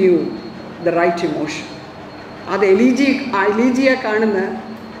evoked in you the right emotion. അത് എലിജിയെ കാണുന്ന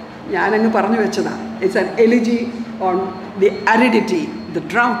ഞാനങ്ങ് പറഞ്ഞു വെച്ചതാണ്. It's an elegy on the aridity, the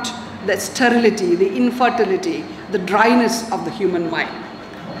drought, the sterility, the infertility, the dryness of the human mind.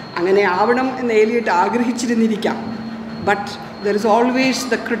 അങ്ങനെ ആവണം എന്ന് Elliot ആഗ്രഹിച്ചിരുന്നിരിക്കാം. But there is always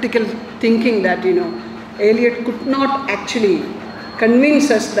the critical thinking that Eliot could not actually convince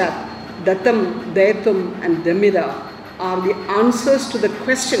us that Datam, Daitam and Demida are the answers to the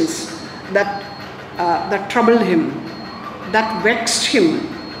questions that troubled him, that vexed him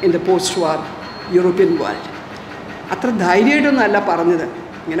in the post-war European world. അത്ര ധൈര്യമായിട്ടൊന്നുമല്ല പറഞ്ഞത്.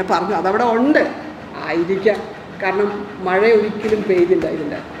 ഇങ്ങനെ പറഞ്ഞു അതവിടെ ഉണ്ട് ആയിരിക്കാം, കാരണം മഴ ഒരിക്കലും പെയ്തില്ല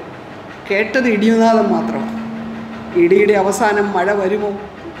ഇതില്ല. കേട്ടത് ഇടിയുനാദം മാത്രമാണ്. ഇടിയുടെ അവസാനം മഴ വരുമോ?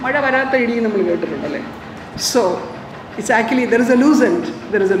 മഴ വരാത്ത ഇടി നമ്മൾ കേട്ടിട്ടുണ്ടല്ലേ. So it's actually there is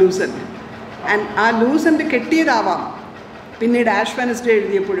a lucent. And ആ ലൂസൻ്റ് കെട്ടിയതാവാം. പിന്നീട് ആഷ് വെനസ്ഡേ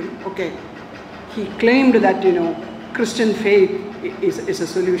എഴുതിയപ്പോഴും ഒക്കെ he claimed that Christian faith is a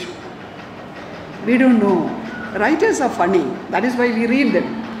solution. We don't know. Writers are funny. That is why we read them.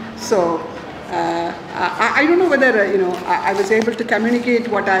 So I don't know whether I was able to communicate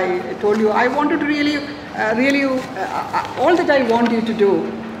what I told you. I wanted to really all that I want you to do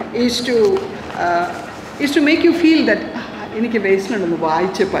is to make you feel that എനിക്ക് ബേസിലുണ്ടെന്ന്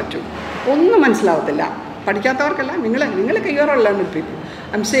വായിച്ചേ പറ്റൂ. ഒന്നും മനസ്സിലാവത്തില്ല പഠിക്കാത്തവർക്കല്ല, നിങ്ങളൊക്കെ യുവറുള്ള people.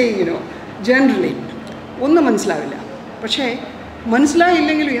 I M saying generally ഒന്നും മനസ്സിലാവില്ല. പക്ഷേ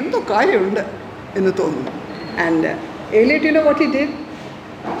മനസ്സിലായില്ലെങ്കിലും എന്തോ കാര്യമുണ്ട് എന്ന് തോന്നുന്നു. And Eliot, you know what he did?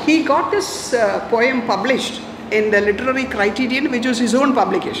 He got this poem published in the Literary Criterion, which was his own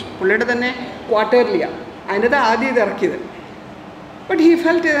publication. പുള്ളിയുടെ തന്നെ ക്വാർട്ടർലിയാണ് അതിനകത്ത് ആദ്യം ഇത് ഇറക്കിയത്. But he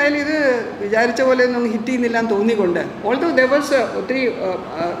felt അതായത് ഇത് വിചാരിച്ച പോലെ ഒന്നും ഹിറ്റ് ചെയ്യുന്നില്ല എന്ന് തോന്നിക്കൊണ്ട്, although there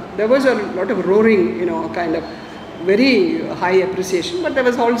was a lot of roaring, kind of very high appreciation, but there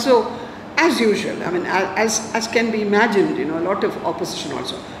was also, as usual, I mean, as can be imagined, a lot of opposition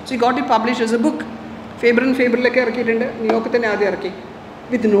also. So he got it published as a book. Faber and Faberleke ഇറക്കിയിട്ടുണ്ട്, New York തന്നെ ആദ്യം ഇറക്കി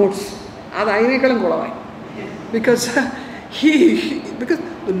with notes. അത് അതിനേക്കാളും കുളമായി. Because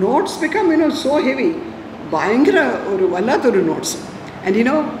the notes become, so heavy. ഭയങ്കര ഒരു വല്ലാത്തൊരു notes. And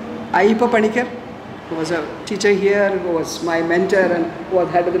Ayappa Panikar, who was a teacher here, who was my mentor and who was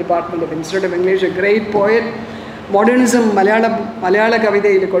head of the Department of Institute of English, a great poet, modernism, Malayala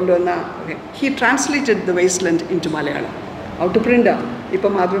കവിതയിൽ കൊണ്ടുവന്ന, he translated The Wasteland into Malayalam. Out to print ആണ്.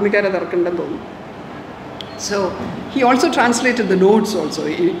 ഇപ്പം മാതൃഭൂമിക്കാരത് ഇറക്കണ്ടെന്ന് തോന്നുന്നു. So he also translated the notes also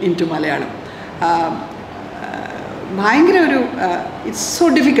into Malayalam. It's so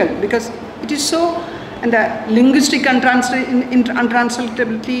difficult because it is so, and the linguistic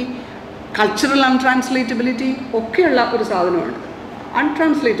untranslatability, cultural untranslatability, okayulla oru sadhanamanu,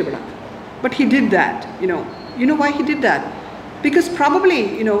 untranslatable. But he did that, You know why he did that? Because probably,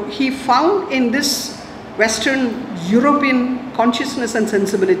 he found in this Western European consciousness and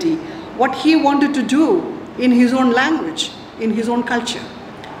sensibility what he wanted to do in his own language, in his own culture.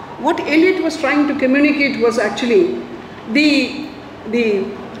 What Eliot was trying to communicate was actually the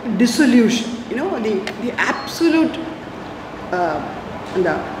dissolution, the absolute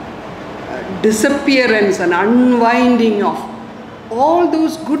disappearance and unwinding of all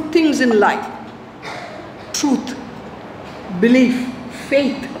those good things in life. Truth, belief,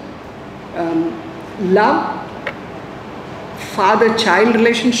 faith, love, father-child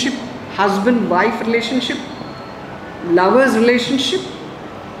relationship, husband-wife relationship, lovers relationship,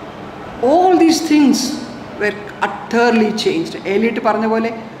 all these things were utterly changed. Eliot പറഞ്ഞ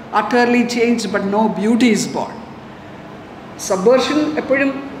പോലെ utterly changed, but no beauty is born. Subversion എപ്പോഴും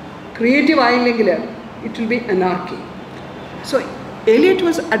creative ആയില്ലെങ്കിൽ it will be anarchy. So Eliot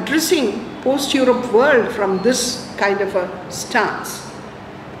was addressing post-Europe world from this kind of a stance.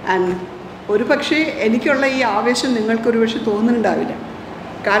 And ഒരു പക്ഷേ എനിക്കുള്ള ഈ ആവേശം നിങ്ങൾക്കൊരു പക്ഷേ തോന്നുന്നുണ്ടാവില്ല.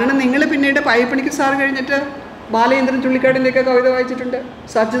 കാരണം നിങ്ങൾ പിന്നീട് പായ്യപ്പണിക്ക് സാർ കഴിഞ്ഞിട്ട് ബാലേന്ദ്രൻ ചുള്ളിക്കാടിൻ്റെയൊക്കെ കവിത വായിച്ചിട്ടുണ്ട്,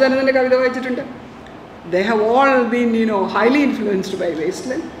 സച്ചിദാനന്ദൻ്റെ കവിത വായിച്ചിട്ടുണ്ട്. They have all been, highly influenced by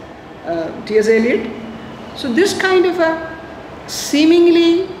Wasteland, T.S. Eliot. So this kind of a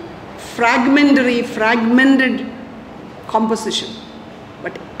seemingly fragmented composition,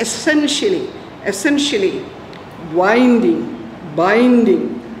 but essentially winding, binding,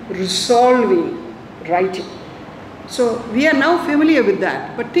 resolving writing. So we are now familiar with that,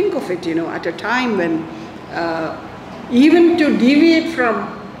 but think of it, at a time when even to deviate from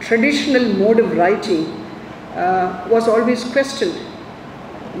traditional mode of writing was always questioned.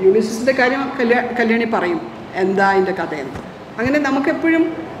 Ulyssesന്റെ കാര്യം കല്യാണി പറയും, എന്താ അതിൻ്റെ കഥയെന്ന്. അങ്ങനെ നമുക്കെപ്പോഴും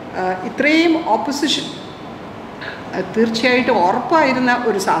ഇത്രയും opposition തീർച്ചയായിട്ടും ഉറപ്പായിരുന്ന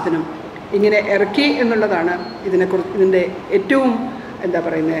ഒരു സാധനം ഇങ്ങനെ ഇറക്കി എന്നുള്ളതാണ് ഇതിൻ്റെ ഏറ്റവും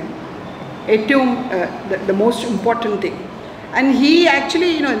the most important thing. And he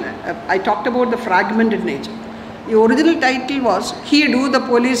actually, I talked about the fragmented nature. The original title was He Do the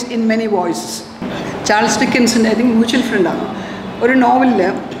Police in Many Voices. Charles Dickens, I think, mutual friend. Or a novel,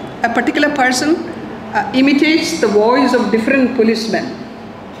 a particular person imitates the voice of different policemen.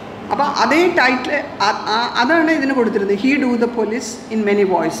 അപ്പോൾ അതേ title അതാണ് ഇതിന് കൊടുത്തിരുന്നത്, He Do the Police in Many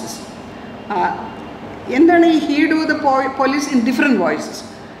Voices. എന്താണ് ഈ He Do the Police in Different Voices?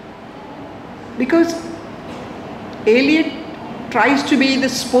 Because Eliot tries to be the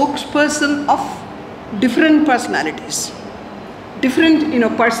spokesperson of different personalities, different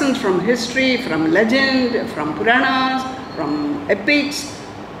persons from history, from legend, from Puranas, from epics.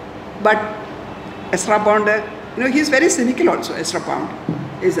 But Ezra Pound, he's very cynical also. Ezra Pound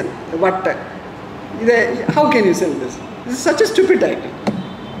isn't. How can you sell this? This is such a stupid title,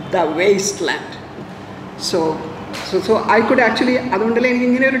 The Wasteland. So I could actually അതുകൊണ്ടല്ലേ എനിക്ക്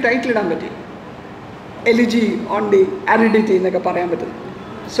ഇങ്ങനെ ഒരു title ഇടാൻ പറ്റി, Elegy on the Aridity എന്നൊക്കെ പറയാൻ പറ്റും.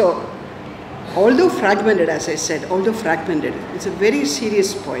 So although fragmented, as I said, it's a very serious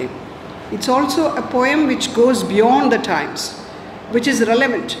poem. It's also a poem which goes beyond the times, which is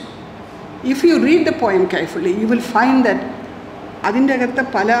relevant. If you read the poem carefully, you will find that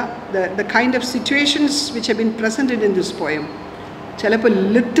the kind of situations which have been presented in this poem are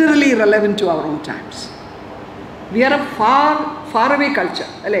literally relevant to our own times. We are a far away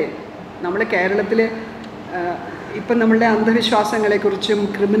culture. We ഇപ്പം നമ്മളുടെ അന്ധവിശ്വാസങ്ങളെക്കുറിച്ചും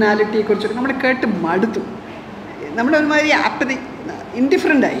ക്രിമിനാലിറ്റിയെക്കുറിച്ചൊക്കെ നമ്മൾ കേട്ട് മടുത്തു. നമ്മളൊരുമാതിരി ആപ്പതി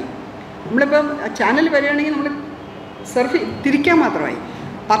ഇൻഡിഫറൻ്റായി. നമ്മളിപ്പം channel വരികയാണെങ്കിൽ നമ്മൾ തിരിക്കാൻ മാത്രമായി.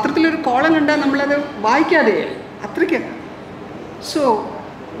 പത്രത്തിലൊരു കോളം കണ്ടാൽ നമ്മളത് വായിക്കാതെയായി, അത്രയ്ക്ക്. സോ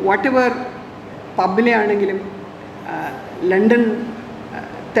വാട്ട് എവർ പബ്ബിലെ ആണെങ്കിലും ലണ്ടൻ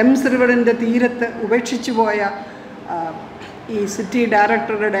തെംസ് റിവറിൻ്റെ തീരത്ത് ഉപേക്ഷിച്ചു പോയ ഈ സിറ്റി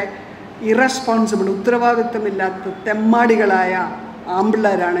ഡയറക്ടറുടെ ഇറസ്പോൺസിബിൾ, ഉത്തരവാദിത്വമില്ലാത്ത തെമ്മാടികളായ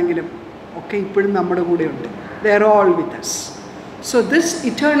ആമ്പിള്ളേരാണെങ്കിലും ഒക്കെ ഇപ്പോഴും നമ്മുടെ കൂടെയുണ്ട്. They are all with us. So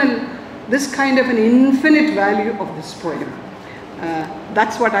this kind of an infinite value of this poem,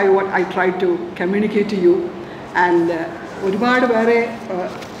 that's what I try to communicate to you. And ഒരുപാട് വേറെ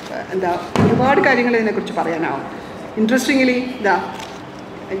ഒരുപാട് കാര്യങ്ങൾ ഇതിനെക്കുറിച്ച് പറയാനാവും. ഇൻട്രസ്റ്റിംഗ്ലി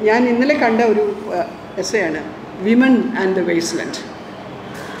ഞാൻ ഇന്നലെ കണ്ട ഒരു എസ്സേയാണ് വിമൻ ആൻഡ് ദ വേസ്റ്റ്ലാൻഡ്.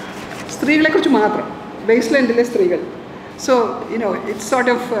 സ്ത്രീകളെക്കുറിച്ച് മാത്രം, വേസ്റ്റ്ലാൻഡിലെ സ്ത്രീകൾ. സോ ഇറ്റ്സ്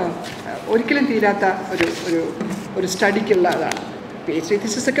സോർട്ട് ഓഫ് ഒരിക്കലും തീരാത്ത ഒരു സ്റ്റഡിക്കുള്ള അതാണ്. PhD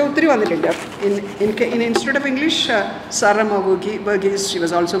thesis ഒക്കെ ഒത്തിരി വന്നിട്ടുണ്ട്. In Institute of English, Sarama Verghese, she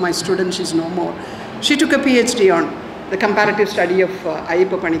was also my student, she's no more. She took a PhD on the comparative study of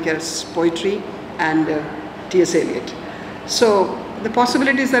Ayyappa Panikar's poetry and T.S. Eliot. So the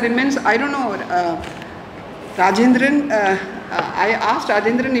possibilities are immense. I don't know, Rajendran, I asked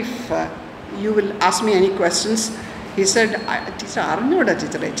Rajendran if you will ask me any questions. He said, teacher, I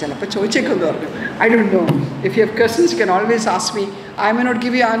don't know. If you have questions, you can always ask me. I may not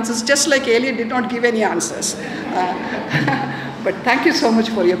give you answers, just like Eliot did not give any answers. But thank you so much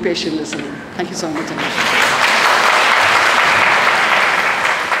for your patient listening. Thank you so much.